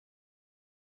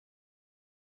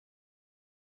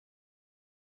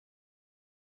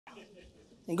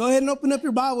And go ahead and open up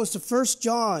your Bibles to 1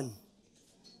 John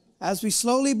as we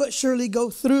slowly but surely go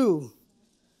through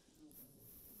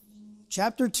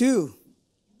chapter 2.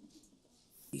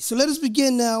 So let us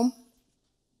begin now.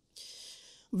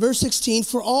 Verse 16,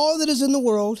 for all that is in the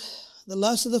world, the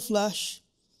lust of the flesh,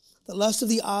 the lust of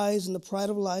the eyes, and the pride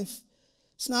of life,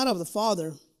 it's not of the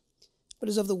Father, but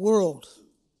is of the world.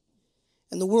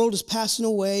 And the world is passing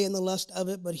away and the lust of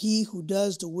it, but he who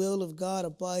does the will of God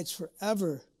abides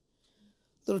forever.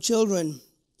 Little children,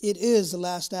 it is the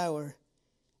last hour.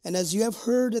 And as you have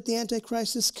heard that the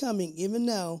Antichrist is coming, even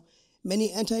now,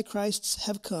 many Antichrists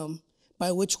have come,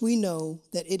 by which we know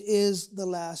that it is the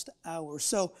last hour.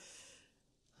 So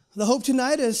the hope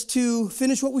tonight is to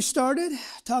finish what we started,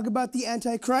 talk about the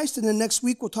Antichrist, and then next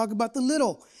week we'll talk about the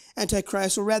little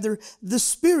Antichrist, or rather the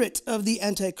spirit of the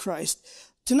Antichrist.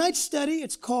 Tonight's study,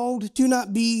 it's called Do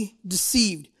Not Be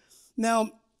Deceived. Now,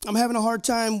 I'm having a hard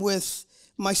time with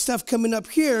my stuff coming up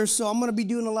here, so I'm going to be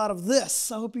doing a lot of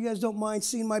this. I hope you guys don't mind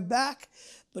seeing my back,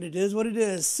 but it is what it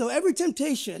is. So every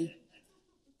temptation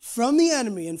from the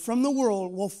enemy and from the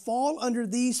world will fall under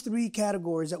these three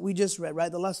categories that we just read,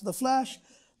 right? The lust of the flesh,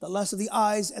 the lust of the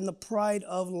eyes, and the pride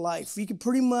of life. You can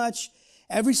pretty much,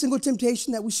 every single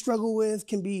temptation that we struggle with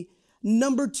can be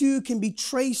numbered to, can be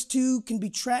traced to, can be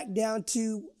tracked down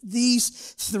to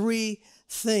these three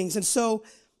things. And so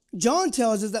John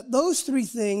tells us that those three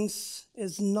things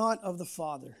is not of the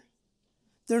Father.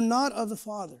 They're not of the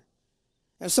Father.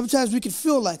 And sometimes we can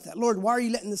feel like that. Lord, why are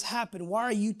you letting this happen? Why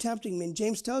are you tempting me? And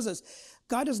James tells us,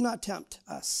 God does not tempt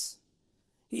us.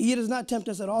 He does not tempt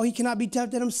us at all. He cannot be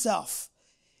tempted himself.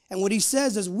 And what he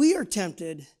says is we are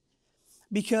tempted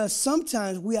because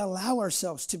sometimes we allow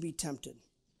ourselves to be tempted.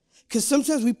 Because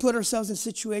sometimes we put ourselves in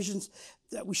situations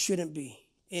that we shouldn't be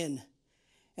in.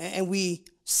 And we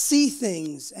see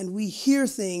things and we hear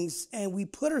things and we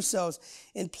put ourselves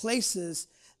in places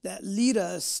that lead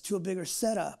us to a bigger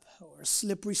setup or a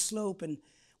slippery slope, and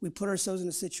we put ourselves in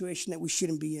a situation that we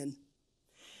shouldn't be in.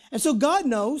 And so God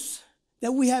knows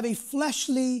that we have a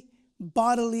fleshly,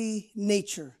 bodily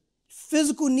nature,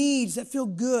 physical needs that feel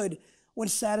good when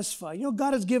satisfied. You know,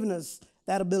 God has given us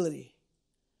that ability.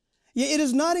 Yet it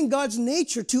is not in God's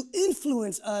nature to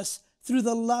influence us through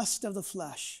the lust of the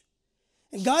flesh.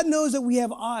 And God knows that we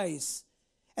have eyes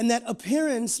and that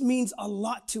appearance means a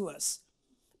lot to us.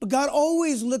 But God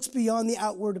always looks beyond the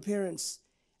outward appearance,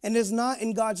 and it is not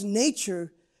in God's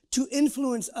nature to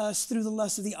influence us through the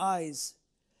lust of the eyes.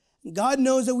 God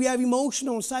knows that we have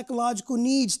emotional and psychological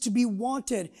needs to be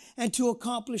wanted and to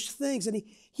accomplish things, and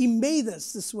He made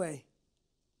us this way.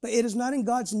 But it is not in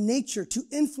God's nature to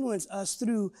influence us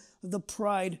through the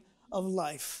pride of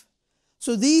life.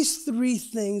 So these three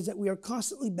things that we are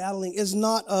constantly battling is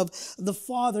not of the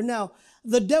Father. Now,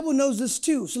 the devil knows this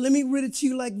too. So let me read it to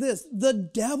you like this. The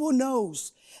devil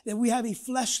knows that we have a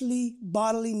fleshly,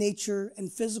 bodily nature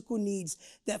and physical needs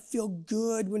that feel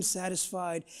good when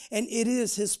satisfied. And it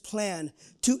is his plan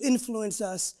to influence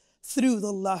us through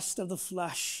the lust of the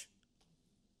flesh.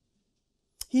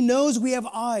 He knows we have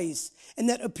eyes and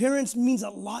that appearance means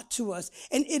a lot to us.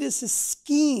 And it is his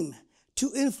scheme to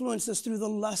influence us through the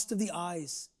lust of the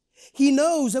eyes. He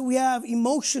knows that we have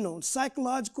emotional and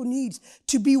psychological needs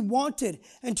to be wanted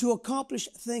and to accomplish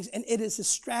things. And it is his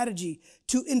strategy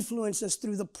to influence us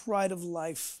through the pride of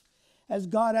life. As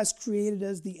God has created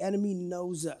us, the enemy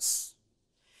knows us.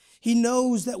 He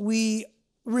knows that we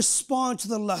respond to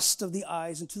the lust of the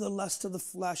eyes and to the lust of the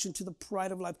flesh and to the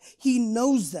pride of life. He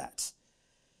knows that.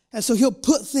 And so he'll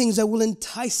put things that will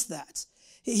entice that.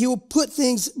 He will put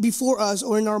things before us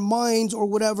or in our minds or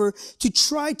whatever to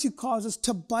try to cause us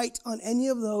to bite on any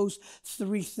of those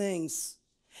three things.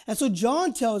 And so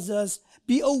John tells us,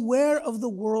 be aware of the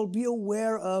world, be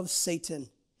aware of Satan.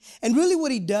 And really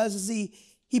what he does is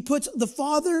he puts the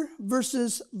Father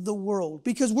versus the world,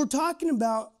 because we're talking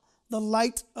about the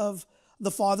light of the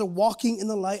Father, walking in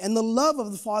the light, and the love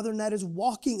of the Father, and that is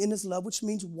walking in his love, which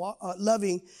means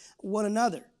loving one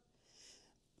another.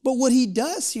 But what he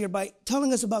does here by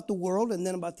telling us about the world and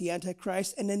then about the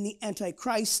Antichrist and then the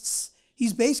Antichrists,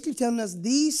 he's basically telling us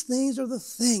these things are the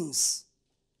things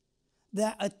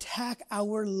that attack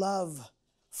our love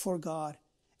for God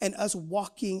and us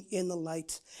walking in the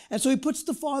light. And so he puts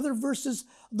the Father versus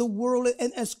the world.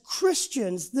 And as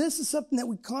Christians, this is something that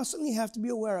we constantly have to be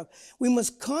aware of. We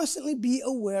must constantly be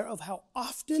aware of how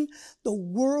often the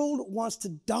world wants to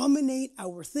dominate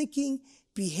our thinking,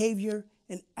 behavior,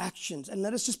 and actions. And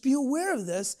let us just be aware of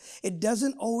this. It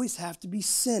doesn't always have to be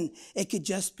sin. It could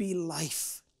just be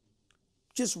life.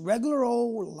 Just regular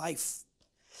old life.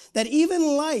 That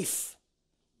even life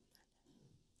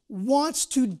wants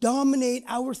to dominate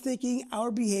our thinking,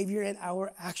 our behavior, and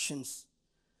our actions.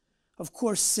 of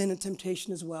course, sin and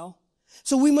temptation as well.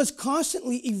 So we must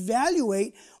constantly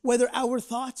evaluate whether our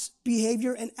thoughts,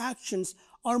 behavior, and actions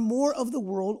are more of the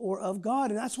world or of God.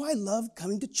 And that's why I love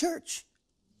coming to church.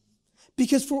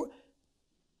 Because for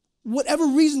whatever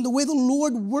reason, the way the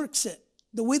Lord works it,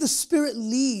 the way the Spirit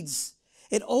leads,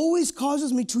 it always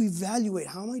causes me to evaluate,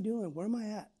 how am I doing? Where am I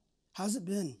at? How's it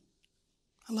been?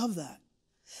 I love that.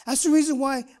 That's the reason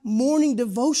why morning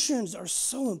devotions are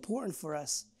so important for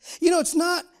us. You know, it's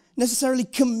not necessarily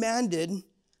commanded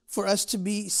for us to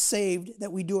be saved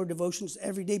that we do our devotions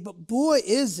every day, but boy,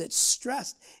 is it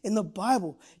stressed in the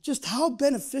Bible just how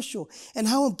beneficial and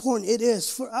how important it is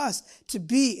for us to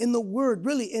be in the Word,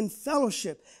 really in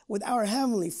fellowship with our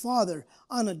Heavenly Father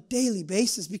on a daily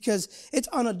basis, because it's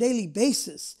on a daily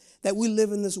basis that we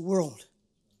live in this world.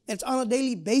 It's on a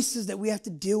daily basis that we have to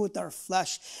deal with our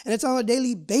flesh. And it's on a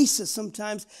daily basis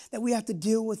sometimes that we have to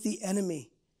deal with the enemy.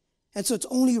 And so it's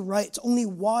only right, it's only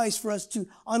wise for us to,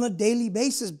 on a daily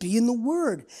basis, be in the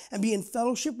Word and be in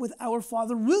fellowship with our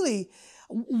Father. Really,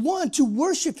 one, to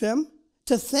worship Him,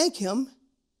 to thank Him,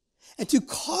 and to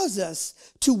cause us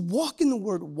to walk in the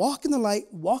Word, walk in the light,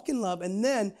 walk in love, and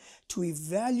then to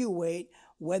evaluate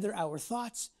whether our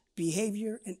thoughts,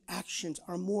 behavior, and actions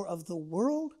are more of the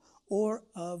world or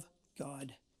of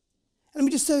God. And let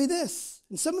me just tell you this,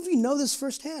 and some of you know this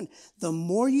firsthand, the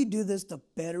more you do this, the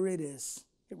better it is.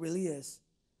 It really is.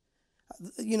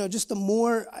 You know, just the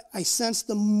more I sense,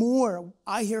 the more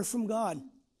I hear from God,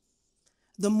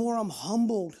 the more I'm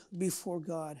humbled before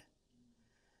God.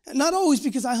 And not always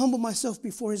because I humble myself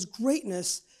before His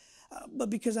greatness, but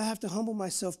because I have to humble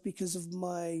myself because of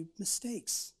my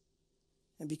mistakes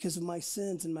and because of my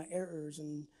sins and my errors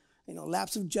and, you know,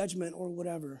 lapse of judgment or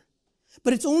whatever.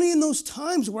 But it's only in those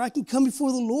times where I can come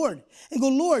before the Lord and go,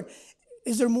 Lord,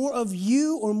 is there more of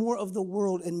you or more of the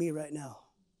world in me right now?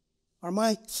 Are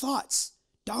my thoughts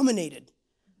dominated?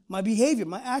 My behavior,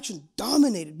 my action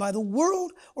dominated by the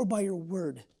world or by your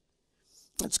word?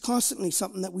 That's constantly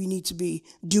something that we need to be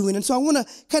doing. And so I want to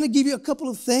kind of give you a couple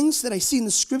of things that I see in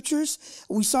the scriptures.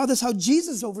 We saw this, how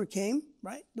Jesus overcame,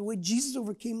 right? The way Jesus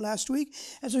overcame last week.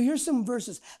 And so here's some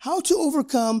verses. How to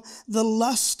overcome the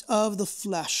lust of the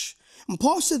flesh. And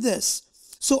Paul said this,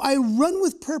 so I run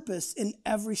with purpose in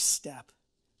every step.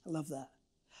 I love that.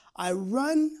 I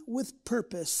run with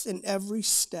purpose in every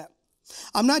step.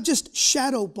 I'm not just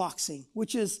shadow boxing,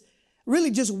 which is really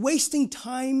just wasting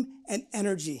time and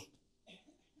energy.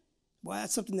 Well,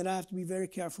 that's something that I have to be very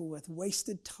careful with.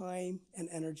 Wasted time and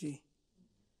energy.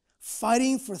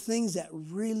 Fighting for things that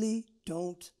really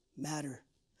don't matter.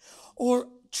 Or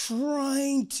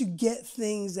trying to get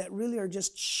things that really are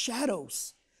just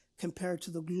shadows compared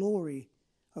to the glory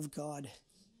of God.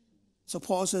 So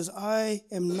Paul says, I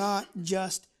am not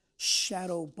just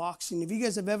shadow boxing. If you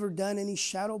guys have ever done any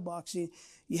shadow boxing,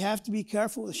 you have to be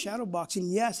careful with shadow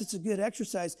boxing. Yes, it's a good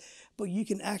exercise, but you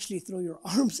can actually throw your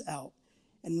arms out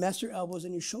and mess your elbows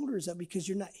and your shoulders up because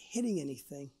you're not hitting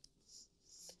anything.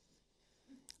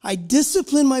 I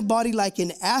discipline my body like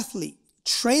an athlete,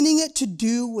 training it to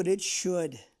do what it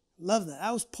should. Love that.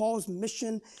 That was Paul's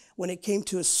mission when it came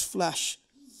to his flesh.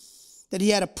 That he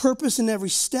had a purpose in every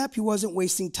step. He wasn't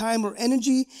wasting time or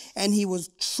energy, and he was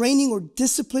training or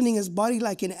disciplining his body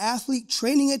like an athlete,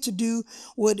 training it to do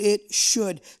what it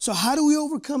should. So how do we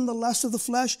overcome the lust of the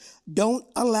flesh? Don't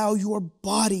allow your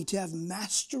body to have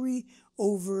mastery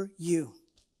over you.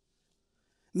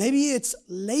 Maybe it's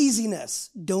laziness.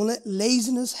 Don't let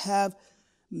laziness have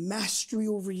mastery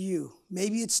over you.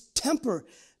 Maybe it's temper.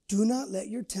 Do not let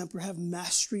your temper have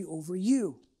mastery over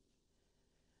you.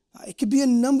 It could be a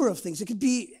number of things. It could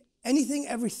be anything,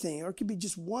 everything, or it could be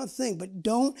just one thing. But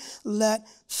don't let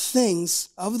things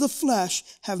of the flesh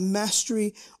have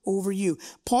mastery over you.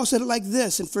 Paul said it like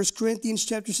this in 1 Corinthians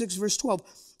chapter 6, verse 12.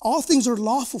 All things are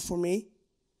lawful for me,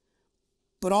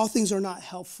 but all things are not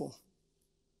helpful.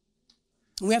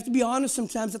 And we have to be honest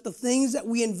sometimes that the things that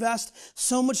we invest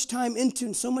so much time into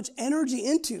and so much energy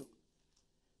into,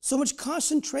 so much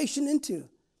concentration into,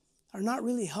 are not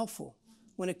really helpful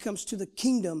when it comes to the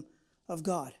kingdom of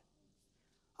God.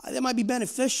 That might be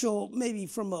beneficial maybe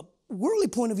from a worldly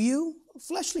point of view, a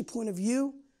fleshly point of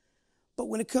view, but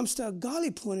when it comes to a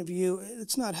godly point of view,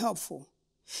 it's not helpful.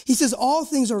 He says, all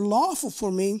things are lawful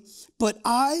for me, but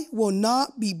I will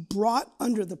not be brought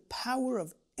under the power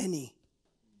of any.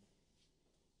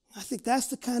 I think that's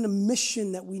the kind of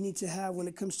mission that we need to have when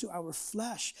it comes to our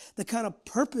flesh, the kind of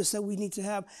purpose that we need to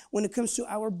have when it comes to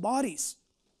our bodies.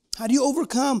 How do you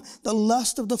overcome the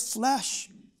lust of the flesh?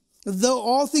 Though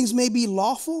all things may be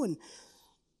lawful, and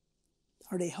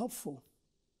are they helpful?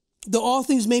 Though all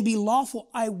things may be lawful,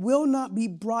 I will not be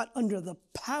brought under the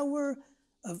power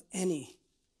of any.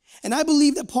 And I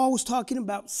believe that Paul was talking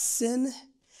about sin,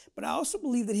 but I also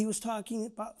believe that he was talking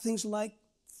about things like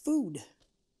food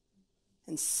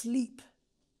and sleep,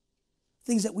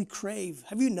 things that we crave.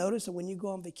 Have you noticed that when you go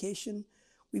on vacation,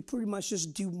 we pretty much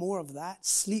just do more of that,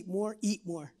 sleep more, eat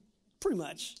more, pretty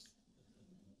much.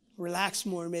 Relax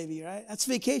more maybe, right? That's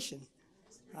vacation,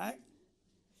 right?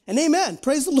 And amen.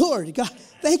 Praise the Lord. God,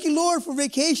 thank you, Lord, for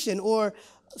vacation or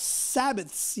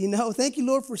Sabbaths, Thank you,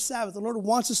 Lord, for Sabbath. The Lord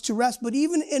wants us to rest. But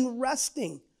even in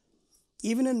resting,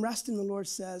 the Lord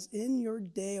says, in your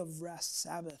day of rest,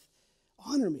 Sabbath,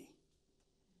 honor me.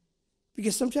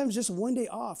 Because sometimes just one day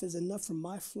off is enough for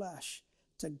my flesh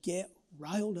to get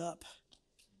riled up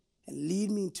and lead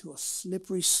me into a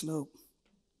slippery slope.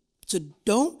 So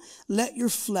don't let your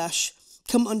flesh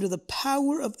come under the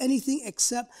power of anything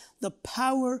except the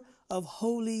power of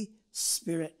Holy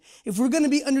Spirit. If we're going to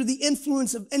be under the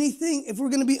influence of anything, if we're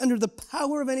going to be under the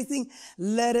power of anything,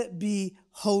 let it be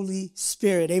Holy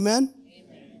Spirit. Amen?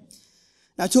 Amen.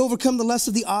 Now, to overcome the lust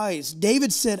of the eyes,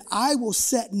 David said, I will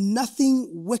set nothing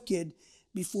wicked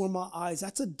before my eyes.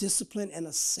 That's a discipline and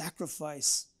a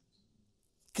sacrifice.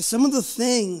 Because some of the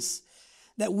things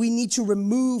that we need to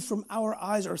remove from our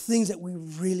eyes are things that we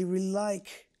really, really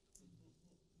like.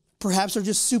 Perhaps are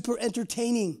just super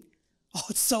entertaining. Oh,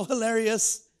 it's so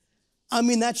hilarious. I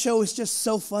mean, that show is just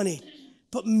so funny.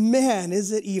 But man,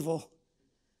 is it evil.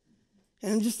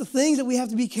 And just the things that we have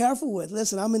to be careful with.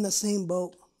 Listen, I'm in the same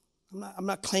boat. I'm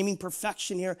not claiming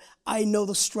perfection here. I know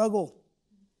the struggle.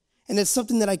 And it's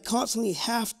something that I constantly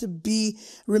have to be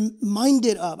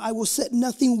reminded of. I will set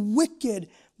nothing wicked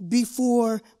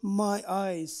before my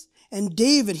eyes. And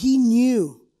David, he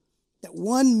knew that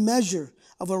one measure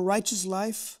of a righteous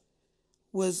life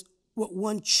was what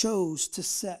one chose to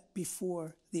set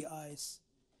before the eyes.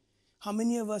 How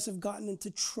many of us have gotten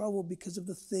into trouble because of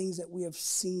the things that we have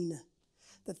seen,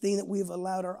 the thing that we have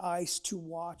allowed our eyes to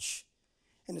watch,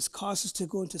 and it's caused us to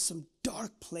go into some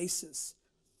dark places.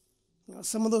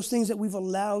 Some of those things that we've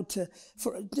allowed to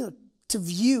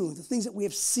view, the things that we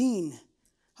have seen,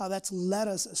 how that's led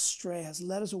us astray, has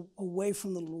led us away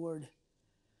from the Lord.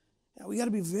 Now, we got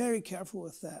to be very careful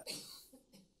with that.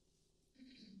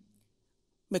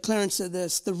 McLaren said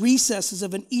this, the recesses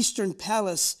of an eastern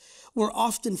palace were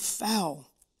often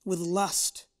foul with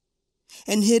lust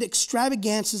and hid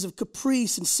extravagances of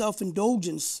caprice and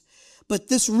self-indulgence. But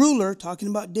this ruler, talking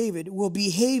about David, will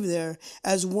behave there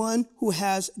as one who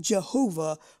has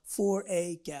Jehovah for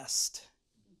a guest.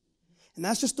 And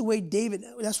that's just the way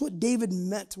that's what David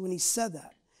meant when he said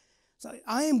that. So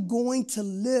I am going to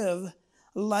live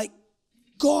like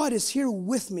God is here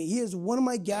with me. He is one of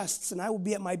my guests, and I will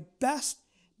be at my best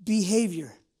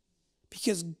behavior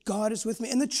because God is with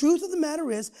me. And the truth of the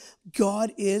matter is,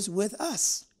 God is with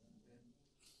us.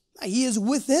 He is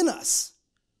within us.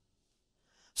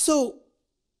 So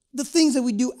the things that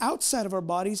we do outside of our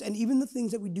bodies and even the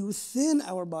things that we do within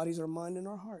our bodies, our mind and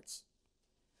our hearts,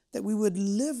 that we would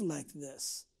live like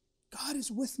this. God is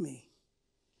with me.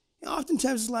 And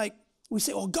oftentimes it's like we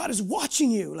say, oh, God is watching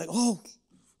you. Like, oh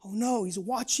no, he's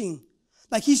watching.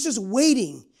 Like he's just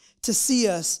waiting to see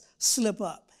us slip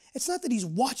up. It's not that he's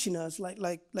watching us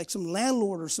like some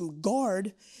landlord or some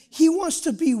guard. He wants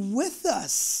to be with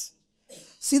us.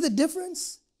 See the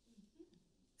difference?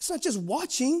 It's not just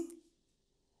watching.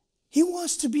 He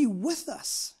wants to be with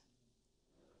us.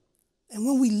 And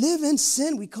when we live in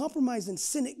sin, we compromise in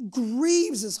sin, it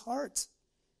grieves his heart.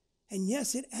 And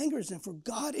yes, it angers him, for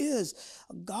God is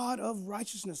a God of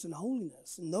righteousness and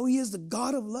holiness. And though he is the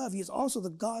God of love, he is also the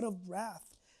God of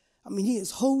wrath. I mean, he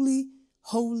is holy,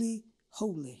 holy,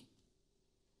 holy.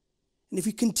 And if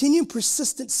you continue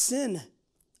persistent sin,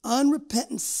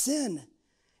 unrepentant sin,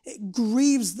 it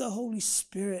grieves the Holy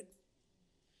Spirit.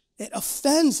 It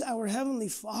offends our Heavenly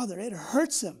Father. It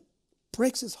hurts him,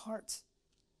 breaks his heart.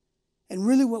 And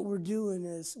really what we're doing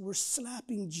is we're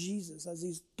slapping Jesus as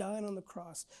he's dying on the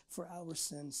cross for our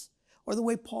sins. Or the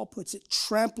way Paul puts it,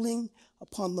 trampling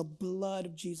upon the blood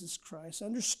of Jesus Christ.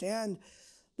 Understand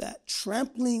that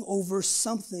trampling over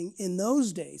something in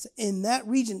those days, in that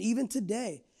region, even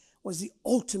today, was the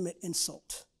ultimate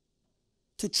insult.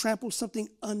 To trample something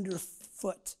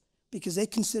underfoot, because they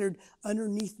considered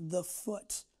underneath the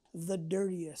foot the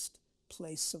dirtiest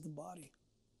place of the body.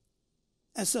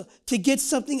 And so to get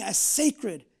something as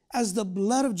sacred as the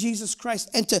blood of Jesus Christ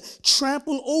and to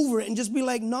trample over it and just be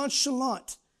like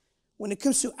nonchalant when it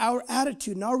comes to our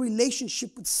attitude and our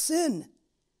relationship with sin,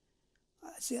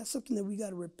 see, that's something that we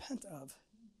got to repent of.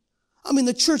 I mean,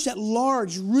 the church at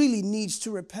large really needs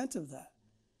to repent of that.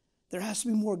 There has to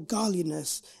be more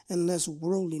godliness and less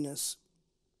worldliness.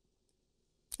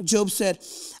 Job said,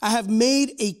 I have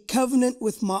made a covenant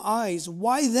with my eyes.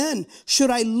 Why then should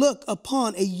I look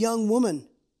upon a young woman?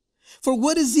 For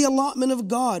what is the allotment of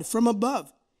God from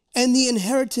above, and the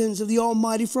inheritance of the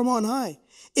Almighty from on high?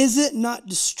 Is it not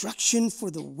destruction for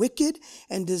the wicked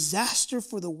and disaster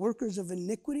for the workers of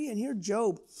iniquity? And here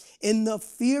Job, in the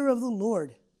fear of the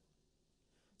Lord,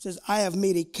 says, I have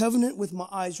made a covenant with my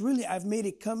eyes. Really, I've made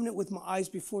a covenant with my eyes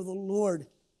before the Lord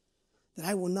that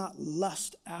I will not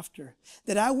lust after,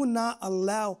 that I will not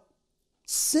allow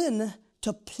sin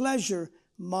to pleasure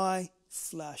my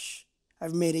flesh.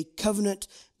 I've made a covenant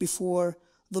before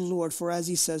the Lord, for as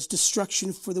he says,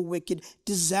 destruction for the wicked,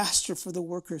 disaster for the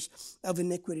workers of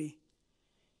iniquity.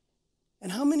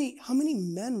 And how many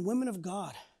men, women of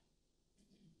God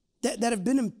that have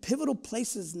been in pivotal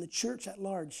places in the church at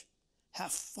large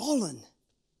have fallen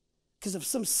because of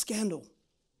some scandal,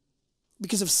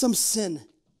 because of some sin,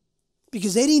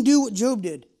 because they didn't do what Job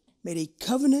did, made a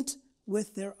covenant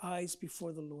with their eyes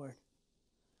before the Lord.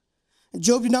 And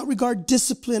Job did not regard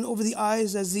discipline over the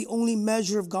eyes as the only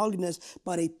measure of godliness,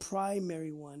 but a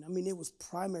primary one. I mean, it was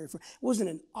primary for him. It wasn't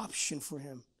an option for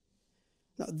him.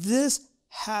 Now, this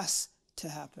has to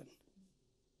happen.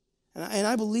 And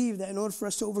I believe that in order for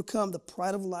us to overcome the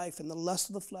pride of life and the lust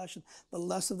of the flesh and the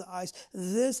lust of the eyes,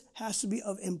 this has to be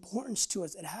of importance to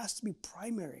us. It has to be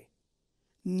primary,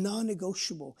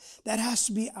 non-negotiable. That has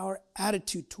to be our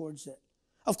attitude towards it.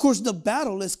 Of course, the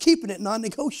battle is keeping it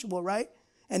non-negotiable, right?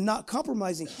 And not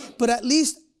compromising. But at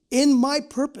least in my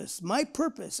purpose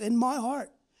in my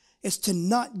heart is to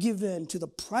not give in to the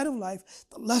pride of life,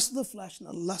 the lust of the flesh, and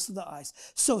the lust of the eyes.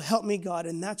 So help me, God.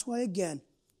 And that's why, again,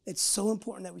 it's so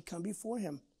important that we come before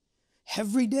him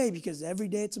every day, because every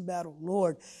day it's a battle.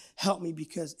 Lord, help me,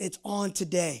 because it's on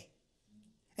today.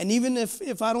 And even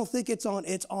if I don't think it's on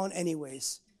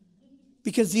anyways.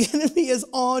 Because the enemy is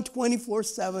on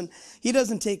 24/7. He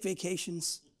doesn't take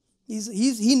vacations.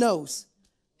 He knows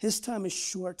his time is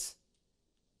short.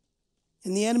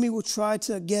 And the enemy will try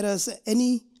to get us at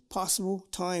any possible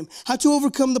time. How to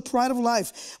overcome the pride of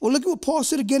life. Well, look at what Paul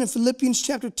said again in Philippians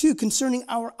chapter 2 concerning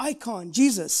our icon,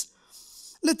 Jesus.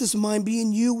 Let this mind be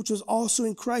in you, which was also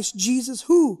in Christ Jesus,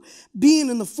 who, being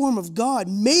in the form of God,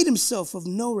 made himself of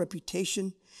no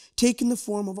reputation, taking the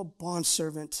form of a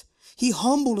bondservant. He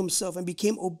humbled himself and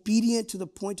became obedient to the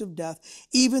point of death,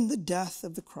 even the death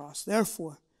of the cross.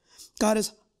 Therefore, God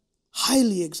has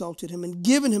highly exalted him and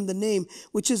given him the name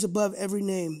which is above every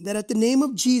name, that at the name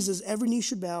of Jesus every knee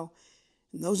should bow,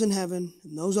 and those in heaven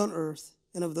and those on earth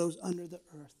and of those under the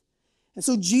earth. And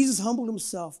so Jesus humbled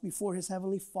himself before his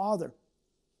heavenly Father.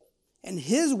 And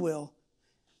his will,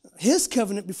 his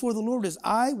covenant before the Lord is,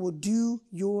 I will do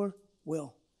your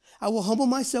will. I will humble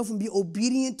myself and be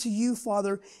obedient to you,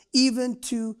 Father, even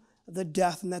to the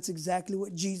death. And that's exactly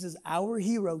what Jesus, our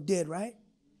hero, did, right?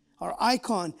 Our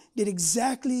icon did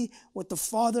exactly what the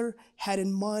Father had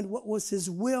in mind, what was his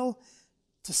will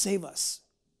to save us.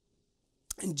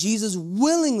 And Jesus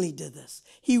willingly did this.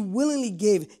 He willingly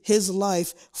gave his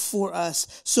life for us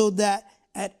so that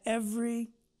at the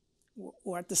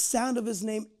sound of his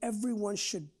name, everyone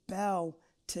should bow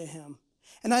to him.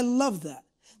 And I love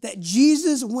that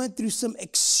Jesus went through some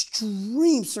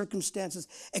extreme circumstances,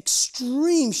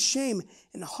 extreme shame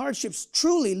and hardships,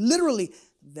 truly, literally,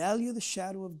 valley of the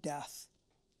shadow of death.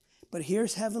 But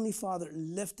here's Heavenly Father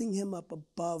lifting him up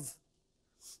above.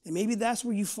 And maybe that's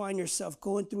where you find yourself,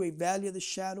 going through a valley of the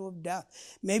shadow of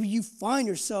death. Maybe you find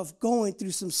yourself going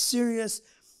through some serious,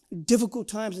 difficult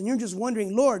times, and you're just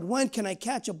wondering, Lord, when can I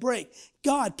catch a break?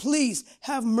 God, please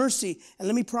have mercy. And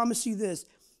let me promise you this,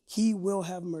 he will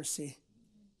have mercy.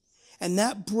 And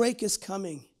that break is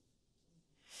coming.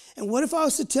 And what if I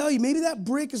was to tell you, maybe that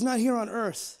break is not here on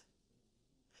earth.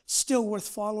 Still worth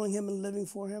following him and living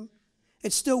for him.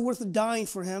 It's still worth dying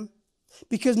for him.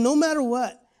 Because no matter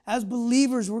what, as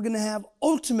believers, we're going to have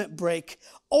ultimate break,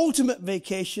 ultimate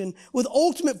vacation, with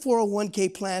ultimate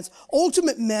 401k plans,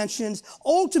 ultimate mansions,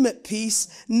 ultimate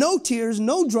peace, no tears,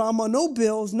 no drama, no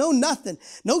bills, no nothing,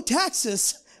 no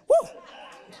taxes. Woo!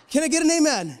 Can I get an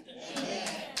amen? Amen.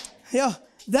 Yeah,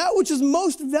 that which is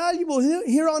most valuable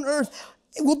here on earth,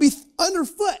 it will be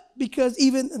underfoot, because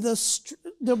even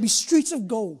there'll be streets of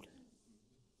gold.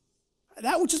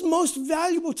 That which is most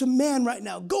valuable to man right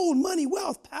now, gold, money,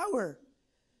 wealth, power.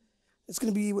 It's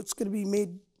going to be what's going to be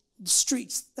made the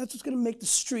streets. That's what's going to make the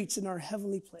streets in our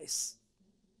heavenly place.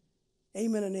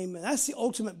 Amen and amen. That's the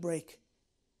ultimate break.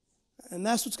 And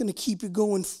that's what's going to keep you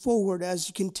going forward as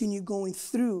you continue going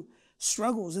through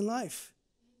struggles in life.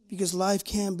 Because life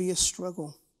can be a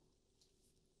struggle.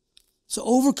 So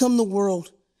overcome the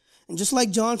world. And just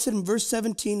like John said in verse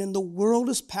 17, and the world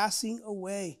is passing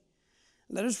away.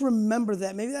 Let us remember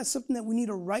that. Maybe that's something that we need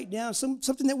to write down,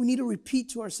 something that we need to repeat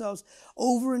to ourselves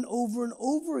over and over and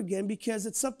over again, because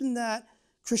it's something that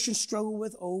Christians struggle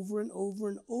with over and over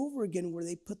and over again, where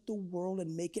they put the world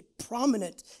and make it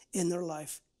prominent in their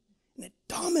life. And it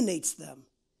dominates them.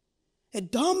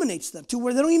 It dominates them to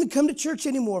where they don't even come to church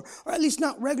anymore, or at least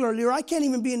not regularly, or I can't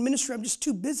even be in ministry. I'm just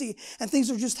too busy and things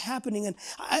are just happening. And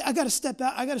I got to step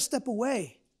out. I got to step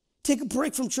away. Take a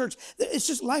break from church. It's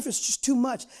just, life is just too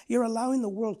much. You're allowing the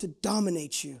world to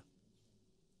dominate you.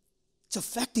 It's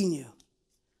affecting you.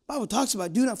 The Bible talks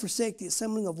about do not forsake the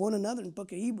assembling of one another in the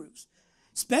book of Hebrews,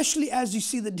 especially as you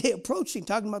see the day approaching,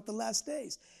 talking about the last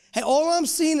days. Hey, all I'm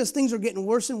seeing is things are getting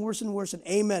worse and worse and worse, and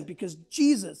amen, because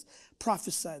Jesus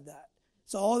prophesied that.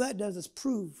 So all that does is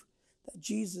prove that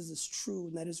Jesus is true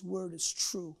and that his word is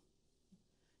true.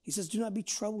 He says, do not be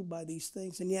troubled by these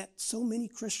things. And yet so many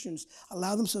Christians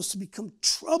allow themselves to become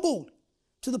troubled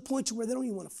to the point to where they don't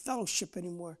even want to fellowship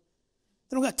anymore.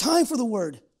 They don't got time for the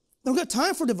word. They don't got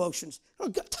time for devotions. They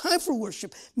don't got time for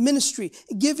worship, ministry,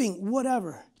 giving,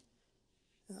 whatever.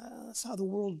 That's how the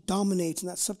world dominates, and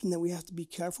that's something that we have to be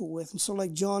careful with. And so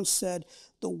like John said,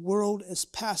 the world is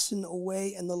passing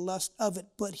away and the lust of it,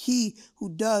 but he who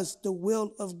does the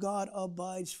will of God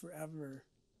abides forever.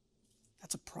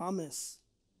 That's a promise.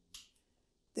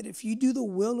 That if you do the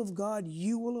will of God,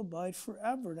 you will abide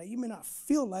forever. Now, you may not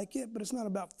feel like it, but it's not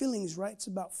about feelings, right? It's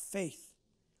about faith.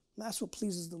 And that's what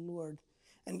pleases the Lord.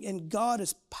 And God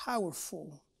is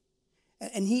powerful.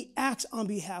 And he acts on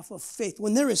behalf of faith.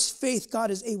 When there is faith,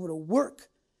 God is able to work.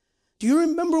 Do you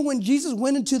remember when Jesus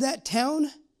went into that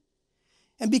town?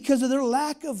 And because of their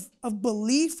lack of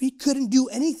belief, he couldn't do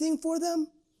anything for them?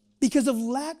 Because of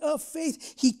lack of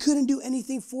faith, he couldn't do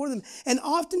anything for them. And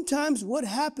oftentimes what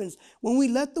happens when we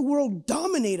let the world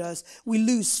dominate us, we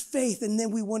lose faith, and then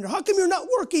we wonder, how come you're not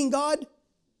working, God?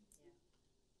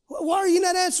 Why are you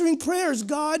not answering prayers,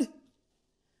 God?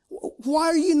 Why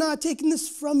are you not taking this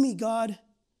from me, God?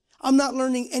 I'm not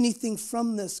learning anything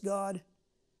from this, God.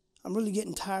 I'm really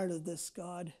getting tired of this,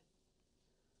 God.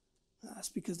 That's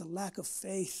because of the lack of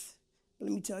faith. But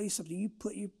let me tell you something. You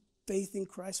put your faith in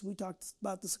Christ. We talked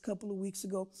about this a couple of weeks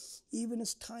ago. Even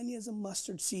as tiny as a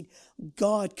mustard seed,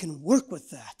 God can work with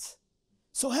that.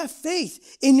 So have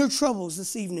faith in your troubles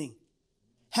this evening.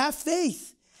 Have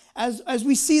faith as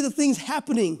we see the things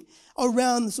happening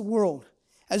around this world.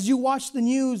 As you watch the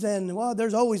news, and well,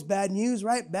 there's always bad news,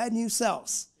 right? Bad news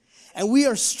sells. And we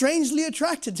are strangely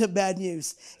attracted to bad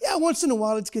news. Yeah, once in a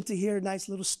while it's good to hear a nice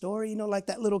little story, like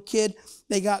that little kid,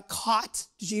 they got caught.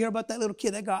 Did you hear about that little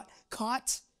kid that got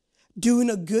caught doing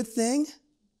a good thing?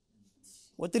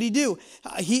 What did he do?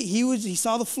 He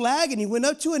saw the flag and he went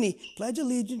up to it and he pledged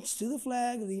allegiance to the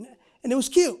flag, and it was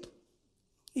cute.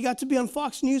 He got to be on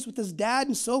Fox News with his dad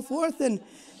and so forth, and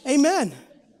amen.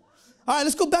 All right,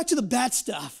 let's go back to the bad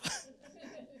stuff.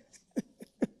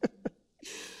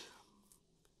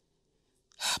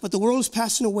 But the world is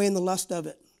passing away in the lust of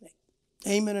it.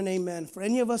 Amen and amen. For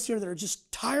any of us here that are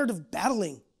just tired of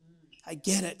battling, I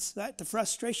get it, right? The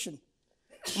frustration.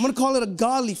 I'm going to call it a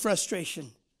godly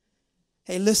frustration.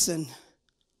 Hey, listen,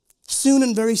 soon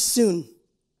and very soon,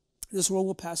 this world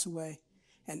will pass away,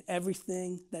 and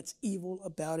everything that's evil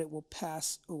about it will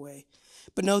pass away.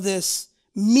 But know this,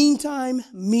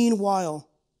 meanwhile,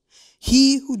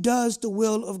 he who does the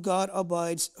will of God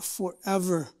abides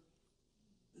forever.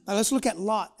 Now let's look at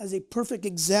Lot as a perfect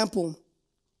example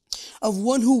of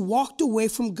one who walked away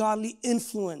from godly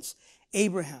influence,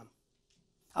 Abraham.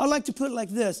 I would like to put it like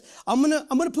this. I'm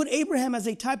gonna put Abraham as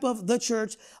a type of the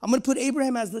church. I'm going to put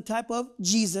Abraham as the type of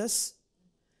Jesus.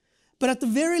 But at the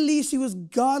very least, he was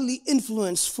godly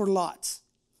influence for Lot.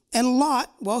 And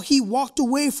Lot, well, he walked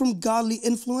away from godly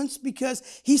influence because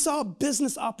he saw a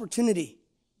business opportunity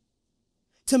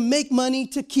to make money,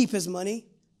 to keep his money,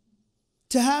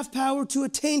 to have power, to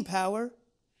attain power,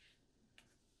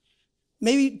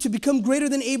 maybe to become greater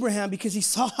than Abraham because he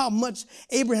saw how much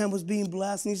Abraham was being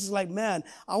blessed. And he's just like, man,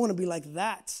 I want to be like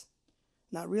that.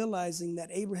 Not realizing that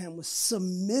Abraham was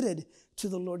submitted to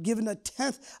the Lord, given a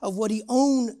tenth of what he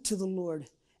owned to the Lord.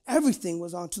 Everything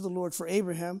was onto the Lord for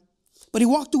Abraham. But he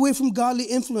walked away from godly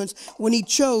influence when he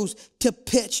chose to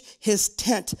pitch his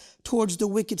tent towards the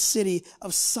wicked city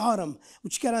of Sodom.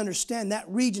 Which you got to understand, that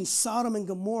region, Sodom and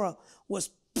Gomorrah, was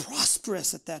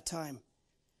prosperous at that time.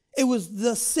 It was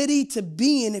the city to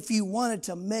be in if you wanted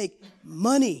to make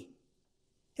money.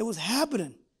 It was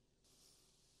happening.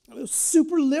 It was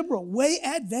super liberal, way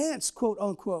advanced, quote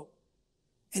unquote.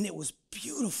 And it was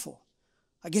beautiful.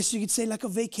 I guess you could say like a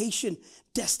vacation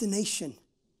destination.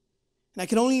 And I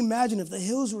can only imagine if the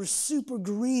hills were super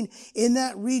green in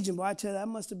that region. But I tell you, that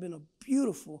must have been a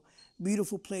beautiful,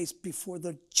 beautiful place before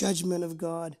the judgment of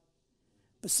God.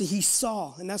 But see, he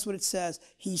saw, and that's what it says.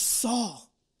 He saw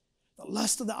the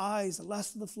lust of the eyes, the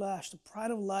lust of the flesh, the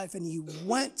pride of life, and he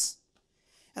went.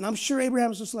 And I'm sure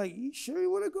Abraham's just like, you sure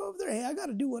you want to go over there? Hey, I got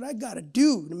to do what I got to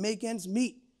do to make ends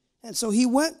meet. And so he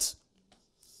went.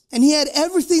 And he had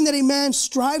everything that a man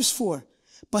strives for,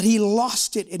 but he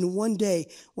lost it in one day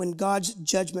when God's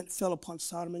judgment fell upon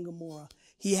Sodom and Gomorrah.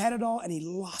 He had it all and he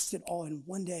lost it all in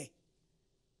one day.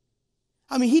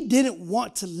 I mean, he didn't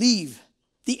want to leave.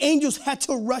 The angels had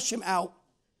to rush him out.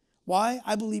 Why?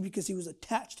 I believe because he was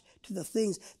attached to the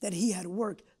things that he had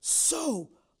worked so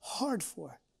hard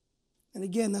for. And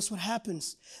again, that's what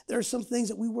happens. There are some things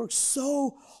that we work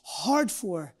so hard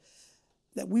for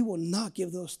that we will not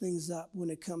give those things up when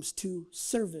it comes to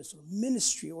service or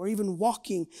ministry or even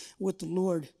walking with the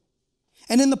Lord.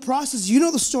 And in the process, you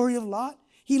know the story of Lot.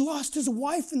 He lost his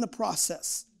wife in the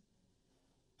process.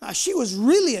 Now, she was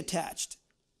really attached,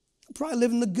 probably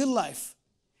living the good life.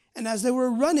 And as they were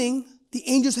running, the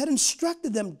angels had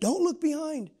instructed them, don't look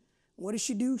behind. What did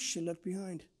she do? She looked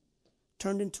behind,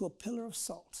 turned into a pillar of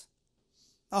salt.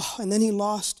 Oh, and then he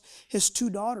lost his 2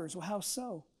 daughters. Well, how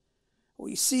so? Well,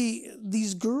 you see,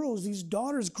 these girls, these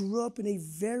daughters grew up in a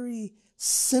very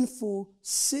sinful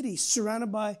city,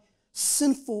 surrounded by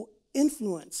sinful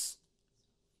influence.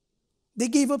 They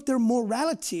gave up their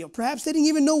morality, or perhaps they didn't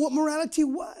even know what morality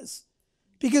was,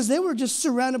 because they were just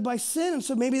surrounded by sin. And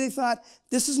so maybe they thought,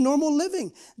 this is normal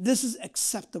living. This is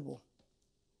acceptable.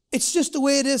 It's just the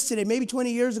way it is today. Maybe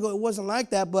 20 years ago it wasn't like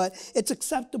that, but it's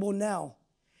acceptable now.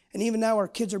 And even now our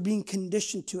kids are being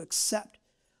conditioned to accept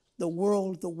the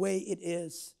world the way it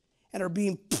is and are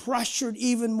being pressured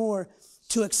even more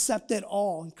to accept it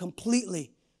all and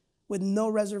completely with no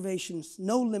reservations,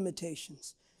 no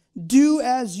limitations. Do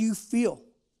as you feel.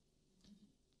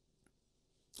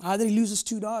 How did he lose his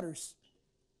 2 daughters?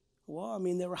 Well, I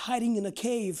mean, they were hiding in a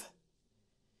cave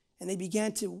and they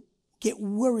began to get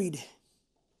worried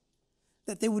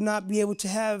that they would not be able to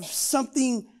have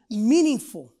something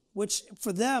meaningful, which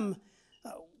for them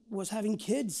was having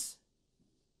kids,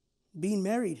 being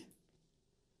married,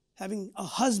 having a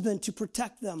husband to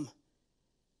protect them.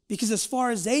 Because as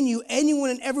far as they knew, anyone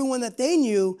and everyone that they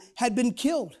knew had been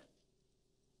killed.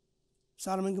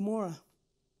 Sodom and Gomorrah.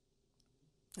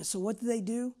 And so what did they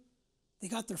do? They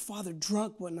got their father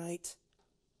drunk one night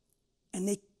and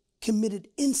they committed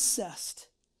incest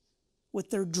with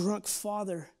their drunk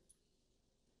father.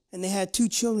 And they had 2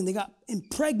 children. They got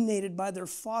impregnated by their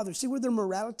father. See where their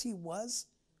morality was?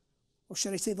 Or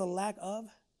should I say the lack of?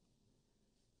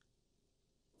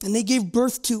 And they gave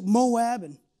birth to Moab,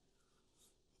 and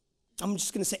I'm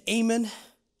just going to say Ammon.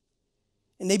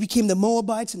 And they became the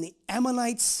Moabites, and the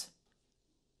Ammonites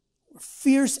were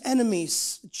fierce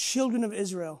enemies, the children of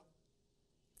Israel.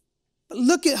 But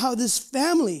look at how this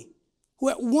family, who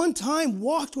at one time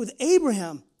walked with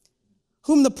Abraham,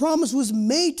 whom the promise was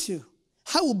made to,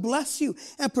 I will bless you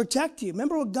and protect you.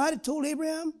 Remember what God had told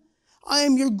Abraham? I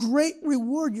am your great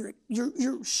reward,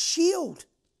 your shield.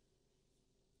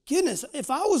 Goodness,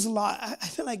 if I was Lot, I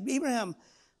feel like, Abraham,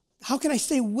 how can I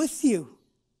stay with you?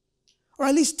 Or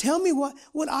at least tell me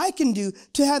what I can do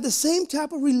to have the same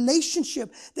type of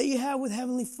relationship that you have with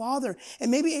Heavenly Father. And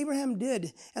maybe Abraham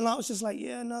did. And Lot was just like,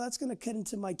 yeah, no, that's going to cut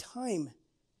into my time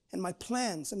and my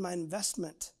plans and my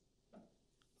investment.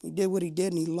 He did what he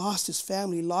did, and he lost his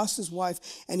family, he lost his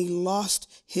wife, and he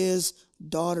lost his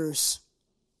daughters.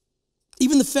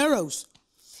 Even the pharaohs,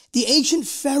 the ancient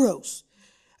pharaohs,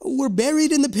 were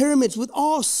buried in the pyramids with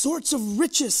all sorts of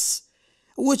riches,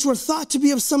 which were thought to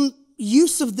be of some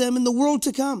use of them in the world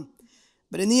to come.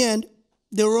 But in the end,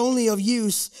 they were only of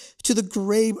use to the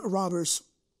grave robbers.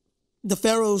 The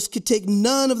pharaohs could take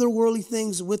none of their worldly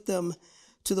things with them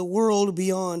to the world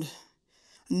beyond.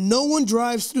 No one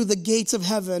drives through the gates of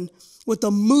heaven with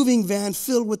a moving van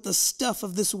filled with the stuff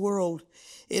of this world.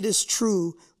 It is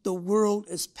true, the world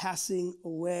is passing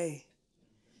away.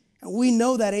 And we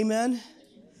know that, amen?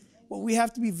 What we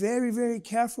have to be very, very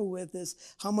careful with is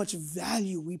how much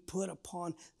value we put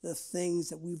upon the things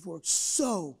that we've worked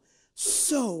so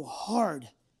hard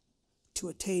to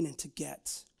attain and to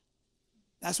get.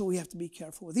 That's what we have to be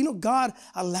careful with. You know, God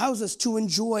allows us to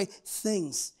enjoy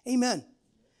things. Amen.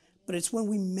 But it's when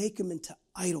we make them into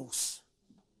idols.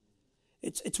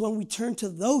 It's when we turn to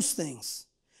those things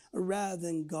rather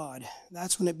than God.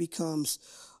 That's when it becomes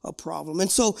a problem.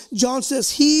 And so John says,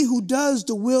 he who does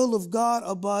the will of God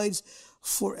abides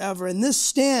forever. And this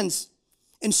stands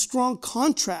in strong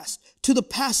contrast to the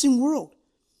passing world,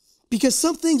 because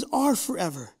some things are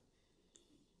forever.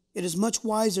 It is much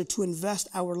wiser to invest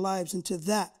our lives into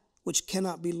that which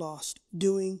cannot be lost,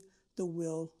 doing the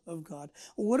will of God.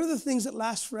 What are the things that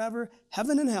last forever?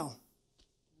 Heaven and hell.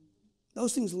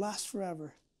 Those things last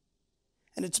forever.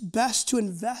 And it's best to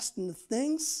invest in the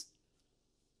things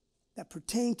that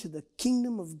pertain to the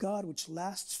kingdom of God, which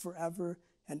lasts forever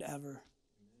and ever.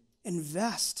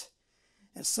 Invest.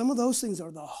 And some of those things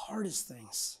are the hardest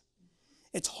things.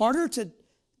 It's harder to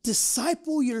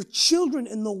disciple your children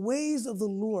in the ways of the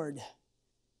Lord.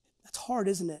 That's hard,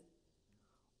 isn't it?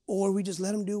 Or we just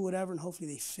let them do whatever and hopefully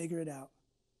they figure it out.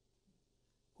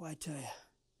 Well, I tell you.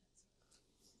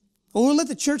 Or we'll let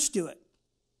the church do it.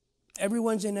 Every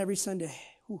Wednesday and every Sunday.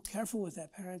 Ooh, careful with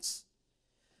that, parents.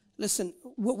 Listen,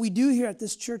 what we do here at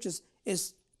this church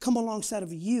is come alongside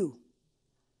of you.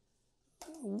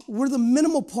 We're the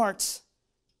minimal parts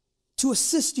to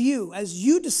assist you as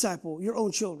you disciple your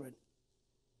own children.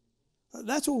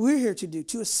 That's what we're here to do,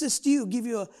 to assist you, give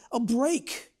you a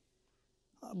break.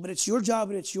 But it's your job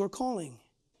and it's your calling.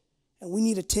 And we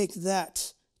need to take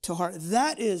that to heart.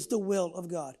 That is the will of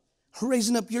God.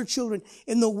 Raising up your children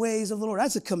in the ways of the Lord.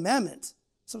 That's a commandment.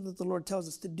 Something that the Lord tells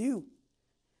us to do.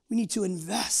 We need to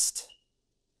invest.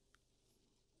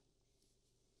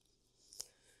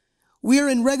 We are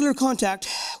in regular contact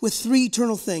with three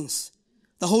eternal things.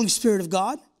 The Holy Spirit of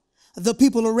God, the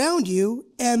people around you,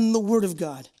 and the Word of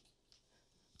God.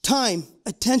 Time,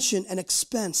 attention, and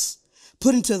expense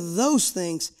put into those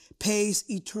things pays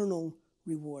eternal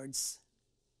rewards.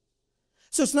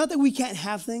 So it's not that we can't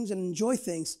have things and enjoy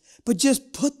things, but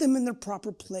just put them in their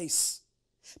proper place.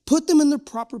 Put them in their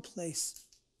proper place.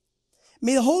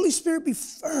 May the Holy Spirit be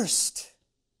first.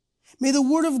 May the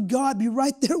Word of God be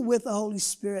right there with the Holy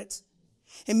Spirit.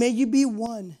 And may you be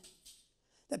one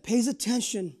that pays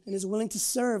attention and is willing to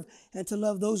serve and to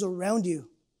love those around you.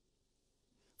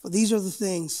 For these are the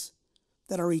things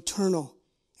that are eternal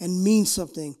and mean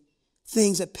something,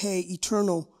 things that pay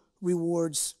eternal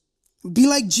rewards. Be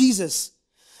like Jesus.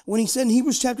 When he said in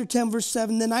Hebrews chapter 10, verse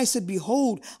 7, then I said,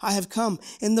 behold, I have come.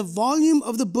 In the volume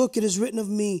of the book it is written of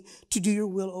me to do your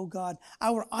will, O God.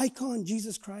 Our icon,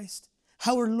 Jesus Christ,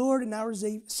 our Lord and our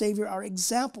Savior, our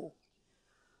example.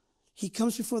 He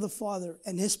comes before the Father,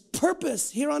 and his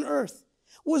purpose here on earth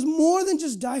was more than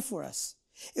just die for us.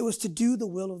 It was to do the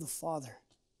will of the Father.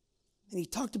 And he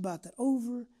talked about that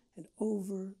over and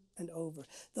over and over.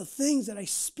 The things that I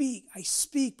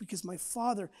speak because my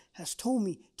Father has told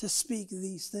me to speak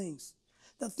these things.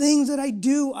 The things that I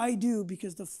do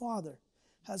because the Father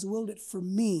has willed it for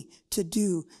me to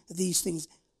do these things.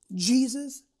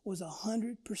 Jesus was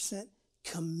 100%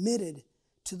 committed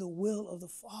to the will of the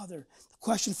Father. The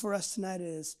question for us tonight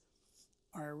is,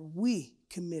 are we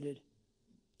committed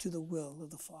to the will of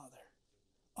the Father?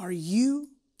 Are you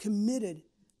committed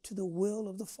to the will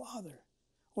of the Father?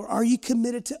 Or are you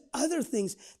committed to other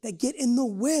things that get in the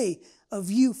way of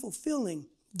you fulfilling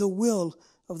the will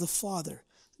of the Father?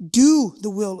 Do the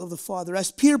will of the Father.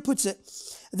 As Peter puts it,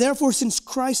 therefore, since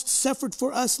Christ suffered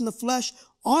for us in the flesh,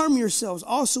 arm yourselves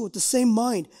also with the same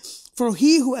mind. For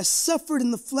he who has suffered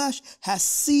in the flesh has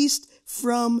ceased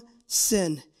from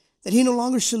sin, that he no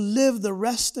longer shall live the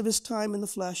rest of his time in the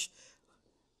flesh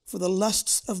for the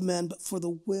lusts of men, but for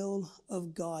the will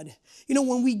of God. You know,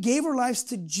 when we gave our lives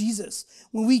to Jesus,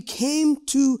 when we came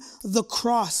to the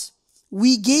cross,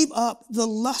 we gave up the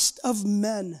lust of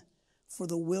men for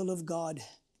the will of God.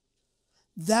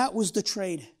 That was the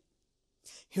trade.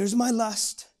 Here's my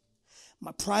lust,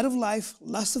 my pride of life,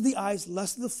 lust of the eyes,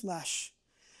 lust of the flesh,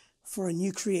 for a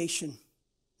new creation,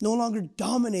 no longer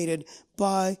dominated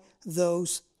by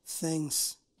those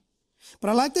things. But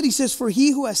I like that he says, for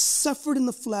he who has suffered in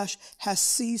the flesh has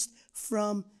ceased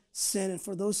from sin. And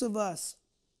for those of us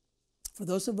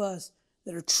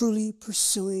that are truly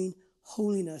pursuing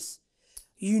holiness,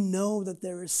 you know that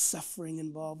there is suffering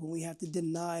involved when we have to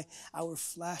deny our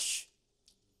flesh.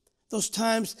 Those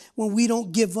times when we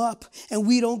don't give up and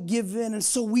we don't give in. And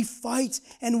so we fight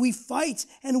and we fight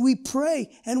and we pray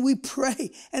and we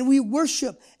pray and we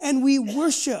worship and we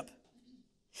worship.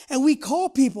 And we call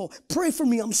people, pray for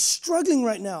me. I'm struggling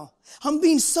right now. I'm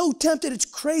being so tempted. It's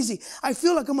crazy. I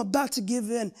feel like I'm about to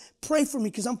give in. Pray for me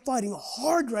because I'm fighting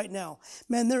hard right now.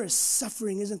 Man, there is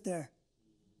suffering, isn't there?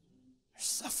 There's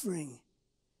suffering.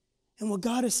 And what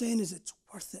God is saying is it's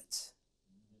worth it.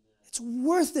 It's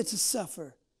worth it to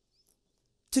suffer.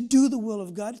 To do the will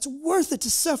of God. It's worth it to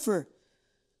suffer.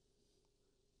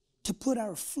 To put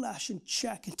our flesh in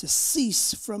check and to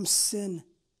cease from sin.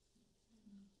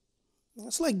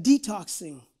 It's like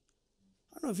detoxing.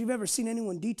 I don't know if you've ever seen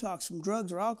anyone detox from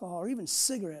drugs or alcohol or even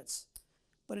cigarettes,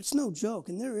 but it's no joke,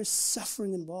 and there is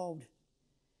suffering involved.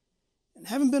 And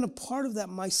having been a part of that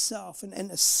myself and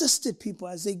assisted people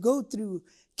as they go through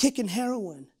kicking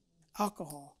heroin,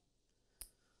 alcohol,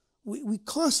 we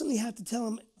constantly have to tell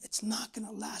them it's not going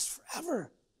to last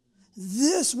forever.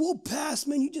 This will pass,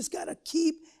 man. You just got to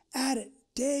keep at it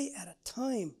day at a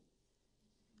time.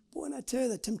 Boy, and I tell you,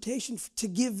 the temptation to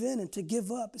give in and to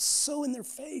give up is so in their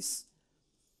face.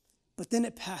 But then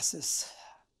it passes.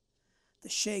 The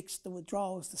shakes, the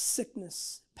withdrawals, the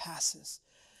sickness passes.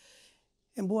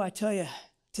 And boy, I tell you,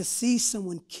 to see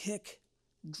someone kick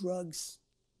drugs,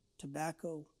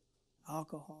 tobacco,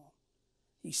 alcohol,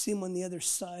 you see them on the other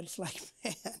side, it's like,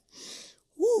 man,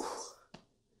 whoo.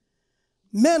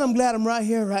 Man, I'm glad I'm right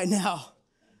here right now.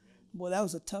 Boy, that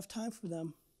was a tough time for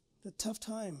them. A tough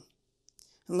time.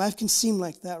 And life can seem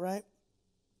like that, right?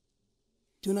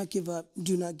 Do not give up.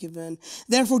 Do not give in.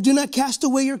 Therefore, do not cast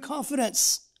away your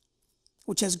confidence,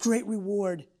 which has great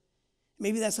reward.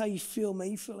 Maybe that's how you feel,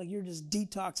 man. You feel like you're just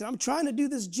detoxing. I'm trying to do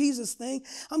this Jesus thing.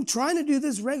 I'm trying to do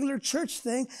this regular church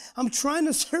thing. I'm trying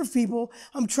to serve people.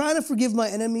 I'm trying to forgive my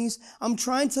enemies. I'm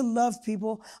trying to love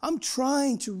people. I'm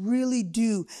trying to really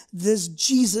do this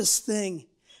Jesus thing.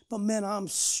 But man, I'm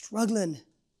struggling.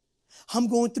 I'm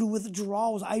going through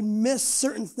withdrawals. I miss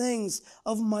certain things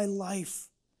of my life.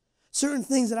 Certain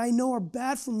things that I know are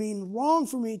bad for me and wrong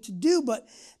for me to do, but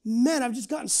man, I've just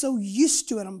gotten so used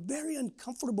to it. I'm very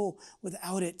uncomfortable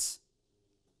without it.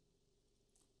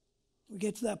 We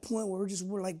get to that point where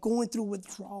we're like going through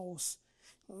withdrawals.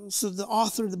 So the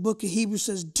author of the book of Hebrews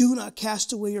says, do not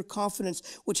cast away your confidence,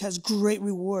 which has great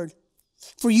reward.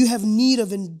 For you have need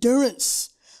of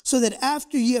endurance, so that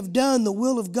after you have done the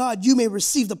will of God, you may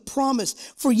receive the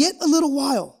promise for yet a little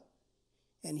while.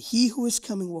 And he who is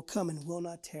coming will come and will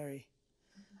not tarry.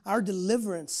 Our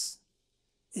deliverance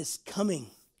is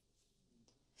coming.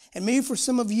 And maybe for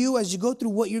some of you, as you go through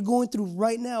what you're going through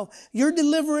right now, your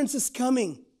deliverance is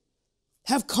coming.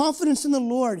 Have confidence in the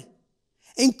Lord.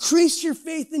 Increase your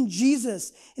faith in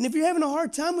Jesus. And if you're having a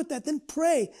hard time with that, then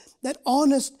pray that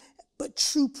honest but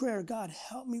true prayer. God,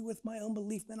 help me with my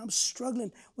unbelief. Man, I'm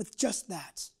struggling with just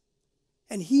that.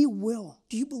 And he will.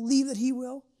 Do you believe that he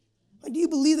will? Do you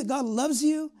believe that God loves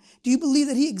you? Do you believe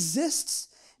that he exists?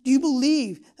 Do you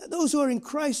believe that those who are in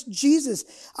Christ Jesus,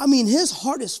 his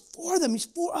heart is for them. He's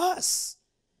for us.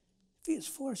 If he is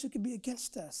for us, who could be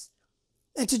against us?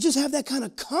 And to just have that kind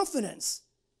of confidence,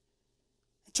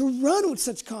 to run with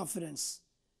such confidence.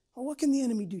 Well, what can the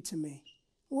enemy do to me?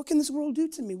 What can this world do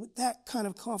to me with that kind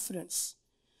of confidence?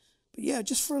 But yeah,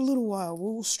 just for a little while, we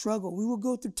will struggle. We will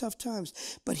go through tough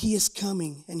times. But he is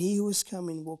coming, and he who is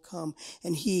coming will come,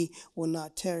 and he will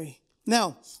not tarry.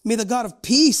 Now, may the God of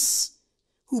peace,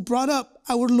 who brought up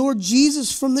our Lord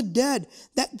Jesus from the dead,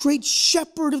 that great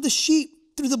shepherd of the sheep,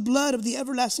 through the blood of the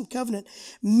everlasting covenant,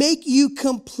 make you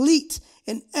complete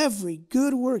in every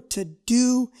good work to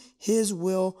do his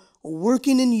will,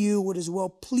 working in you what is well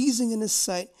pleasing in his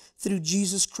sight, through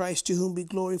Jesus Christ, to whom be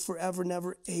glory forever and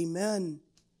ever. Amen.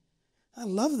 I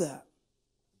love that.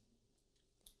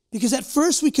 Because at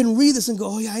first we can read this and go,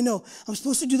 oh yeah, I know. I'm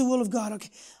supposed to do the will of God. Okay,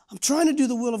 I'm trying to do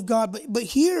the will of God. But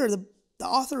here, the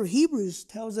author of Hebrews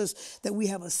tells us that we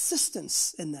have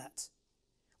assistance in that.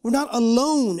 We're not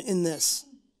alone in this.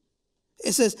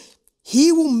 It says,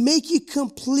 he will make you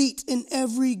complete in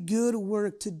every good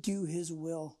work to do his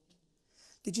will.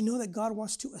 Did you know that God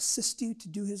wants to assist you to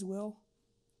do his will?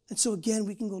 And so again,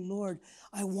 we can go, Lord,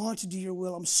 I want to do your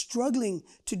will. I'm struggling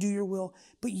to do your will.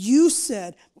 But you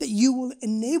said that you will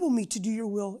enable me to do your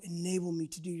will. Enable me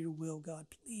to do your will, God,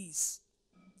 please.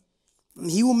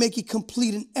 And he will make you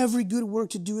complete in every good work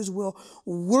to do his will,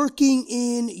 working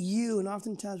in you. And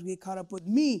oftentimes we get caught up with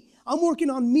me. I'm working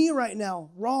on me right now.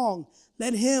 Wrong.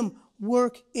 Let him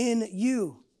work in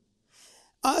you.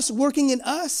 Us working in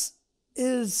us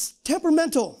is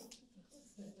temperamental.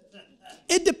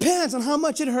 It depends on how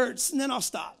much it hurts, and then I'll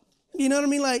stop. You know what I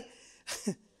mean? Like,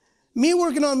 me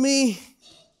working on me,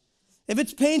 if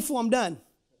it's painful, I'm done.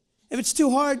 If it's too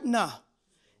hard, nah.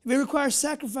 If it requires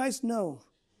sacrifice, no.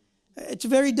 It's a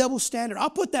very double standard. I'll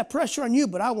put that pressure on you,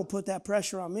 but I won't put that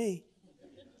pressure on me.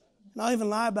 And I'll even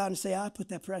lie about it and say, I put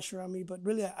that pressure on me, but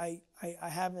really I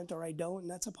haven't or I don't,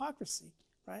 and that's hypocrisy,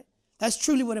 right? That's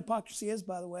truly what hypocrisy is,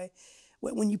 by the way.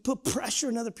 When you put pressure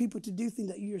on other people to do things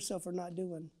that you yourself are not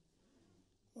doing.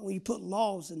 When you put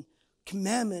laws and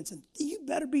commandments and you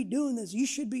better be doing this, you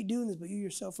should be doing this, but you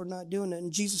yourself are not doing it. And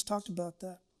Jesus talked about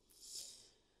that.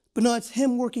 But no, it's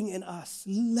him working in us.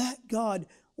 Let God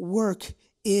work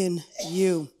in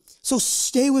you. So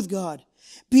stay with God,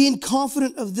 being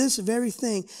confident of this very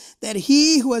thing, that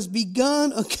he who has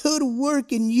begun a good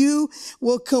work in you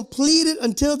will complete it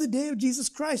until the day of Jesus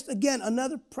Christ. Again,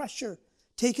 another pressure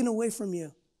taken away from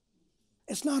you.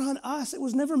 It's not on us. It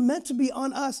was never meant to be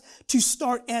on us to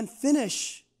start and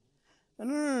finish.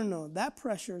 No. That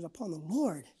pressure is upon the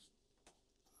Lord.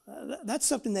 that's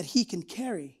something that he can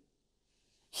carry.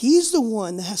 He's the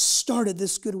one that has started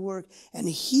this good work, and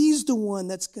he's the one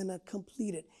that's going to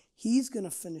complete it. He's going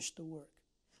to finish the work.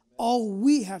 All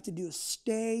we have to do is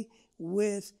stay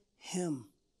with him.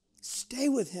 Stay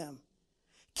with him.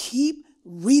 Keep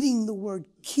reading the word.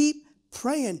 Keep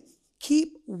praying.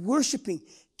 Keep worshiping.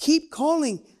 Keep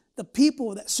calling the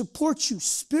people that support you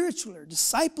spiritually or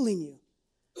discipling you.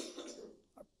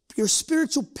 Your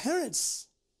spiritual parents.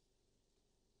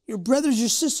 Your brothers, your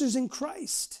sisters in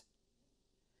Christ.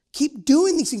 Keep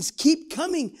doing these things. Keep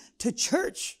coming to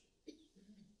church.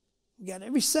 We got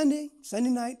every Sunday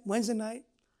night, Wednesday night,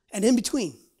 and in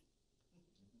between.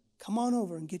 Come on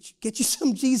over and get you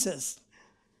some Jesus.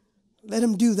 Let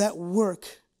him do that work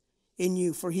in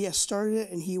you, for he has started it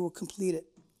and he will complete it.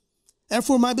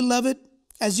 Therefore, my beloved,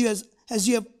 as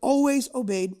you have always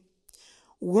obeyed,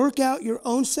 work out your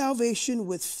own salvation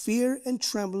with fear and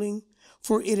trembling,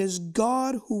 for it is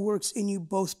God who works in you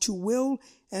both to will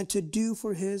and to do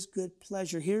for his good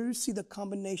pleasure. Here you see the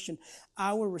combination,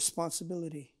 our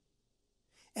responsibility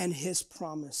and his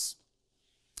promise.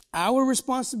 Our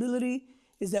responsibility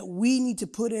is that we need to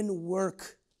put in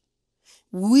work.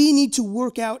 We need to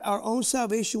work out our own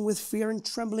salvation with fear and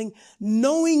trembling,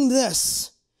 knowing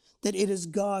this, that it is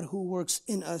God who works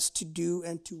in us to do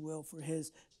and to will for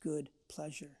his good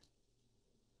pleasure.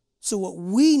 So what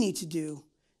we need to do,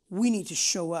 we need to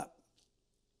show up.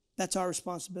 That's our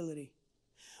responsibility.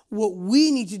 What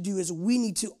we need to do is we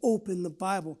need to open the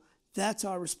Bible. That's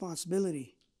our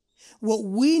responsibility. What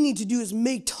we need to do is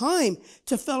make time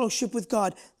to fellowship with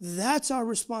God. That's our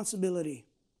responsibility.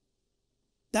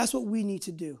 That's what we need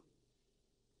to do.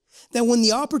 That when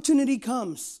the opportunity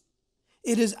comes,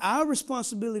 it is our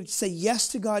responsibility to say yes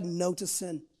to God, no to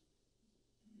sin.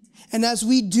 And as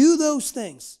we do those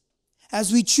things,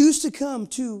 as we choose to come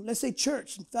to, let's say,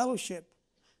 church and fellowship,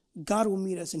 God will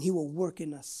meet us and he will work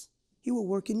in us. He will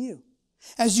work in you.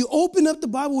 As you open up the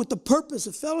Bible with the purpose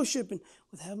of fellowship and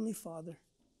with Heavenly Father,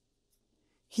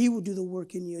 he will do the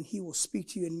work in you and he will speak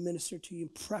to you and minister to you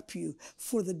and prep you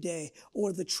for the day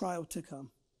or the trial to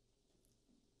come.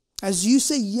 As you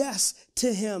say yes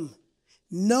to him,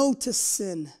 no to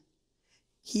sin,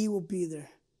 he will be there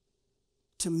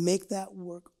to make that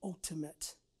work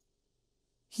ultimate.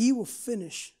 He will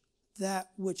finish that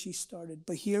which he started.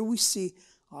 But here we see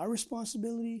our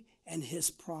responsibility and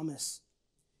his promise.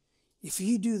 If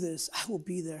you do this, I will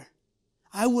be there.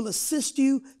 I will assist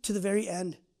you to the very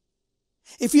end.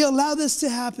 If you allow this to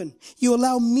happen, you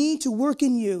allow me to work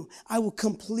in you, I will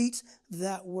complete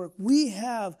that work. We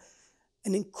have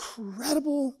an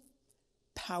incredible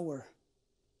power.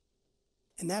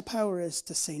 And that power is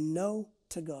to say no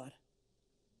to God.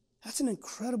 That's an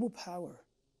incredible power.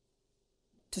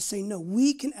 To say no.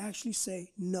 We can actually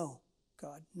say, no,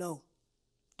 God, no,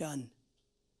 done.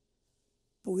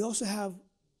 But we also have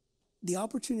the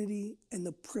opportunity and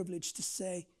the privilege to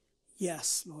say,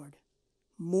 yes, Lord,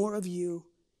 more of you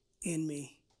in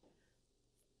me.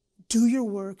 Do your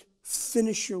work,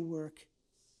 finish your work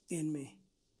in me.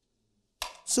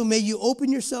 So may you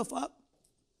open yourself up.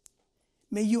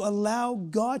 May you allow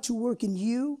God to work in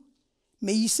you.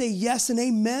 May you say yes and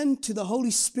amen to the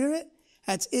Holy Spirit.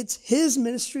 It's his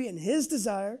ministry and his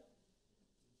desire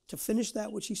to finish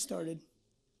that which he started.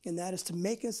 And that is to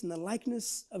make us in the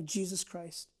likeness of Jesus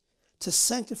Christ, to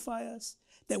sanctify us,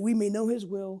 that we may know his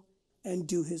will and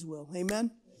do his will. Amen?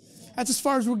 That's as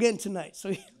far as we're getting tonight.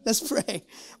 So let's pray.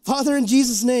 Father, in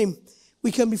Jesus' name,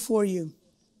 we come before you.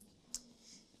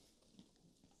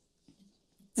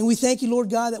 And we thank you, Lord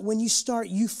God, that when you start,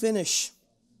 you finish.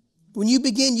 When you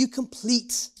begin, you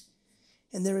complete.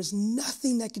 And there is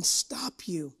nothing that can stop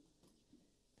you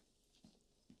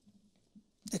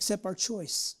except our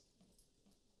choice.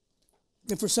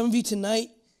 And for some of you tonight,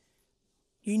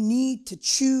 you need to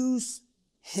choose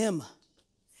him.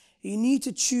 You need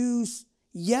to choose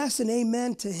yes and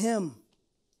amen to him.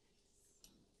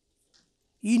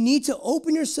 You need to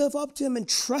open yourself up to him and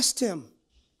trust him.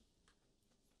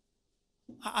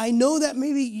 I know that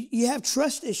maybe you have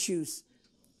trust issues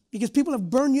because people have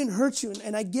burned you and hurt you,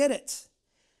 and I get it.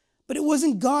 But it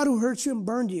wasn't God who hurt you and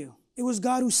burned you. It was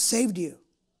God who saved you.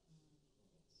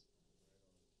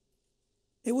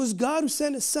 It was God who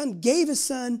sent his son, gave his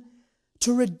son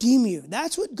to redeem you.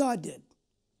 That's what God did.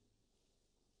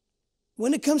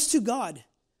 When it comes to God,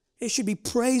 it should be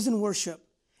praise and worship.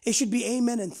 It should be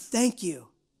amen and thank you.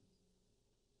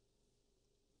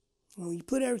 When we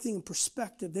put everything in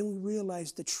perspective, then we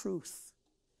realize the truth.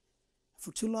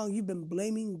 For too long, you've been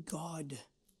blaming God,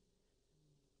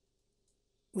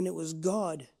 when it was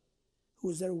God who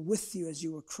was there with you as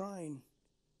you were crying,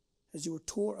 as you were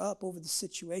tore up over the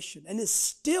situation, and is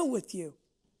still with you.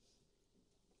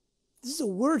 This is a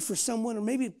word for someone or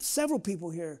maybe several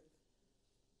people here.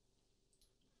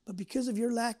 But because of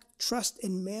your lack of trust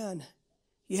in man,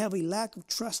 you have a lack of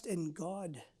trust in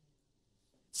God.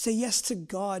 Say yes to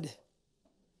God.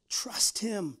 Trust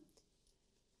him.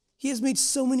 He has made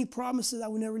so many promises. I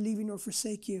will never leave you nor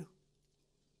forsake you.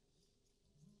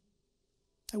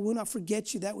 I will not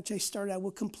forget you. That which I started, I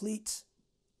will complete.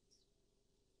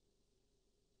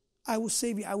 I will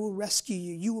save you. I will rescue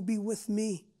you. You will be with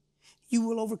me. You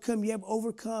will overcome. You have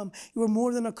overcome. You are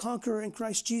more than a conqueror in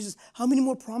Christ Jesus. How many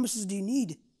more promises do you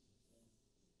need?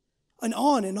 And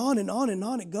on and on and on and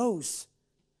on it goes.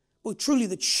 Well, truly,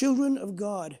 the children of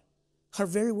God are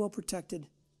very well protected,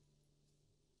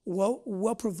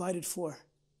 well provided for.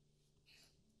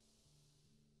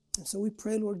 And so we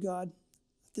pray, Lord God,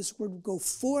 that this word will go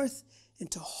forth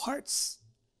into hearts,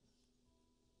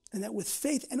 and that with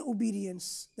faith and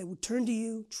obedience, they will turn to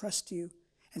you, trust you,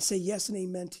 and say yes and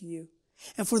amen to you.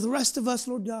 And for the rest of us,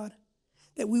 Lord God,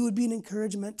 that we would be an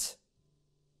encouragement,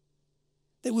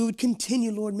 that we would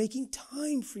continue, Lord, making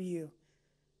time for you,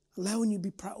 allowing you to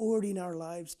be priority in our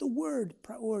lives. The word,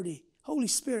 priority. Holy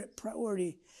Spirit,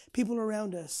 priority. People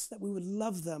around us, that we would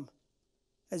love them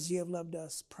as you have loved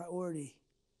us, priority.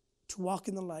 To walk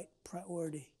in the light,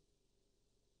 priority.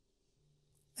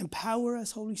 Empower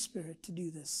us, Holy Spirit, to do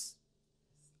this.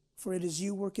 For it is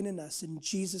you working in us. In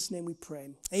Jesus' name we pray.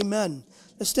 Amen.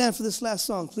 Let's stand for this last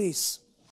song, please.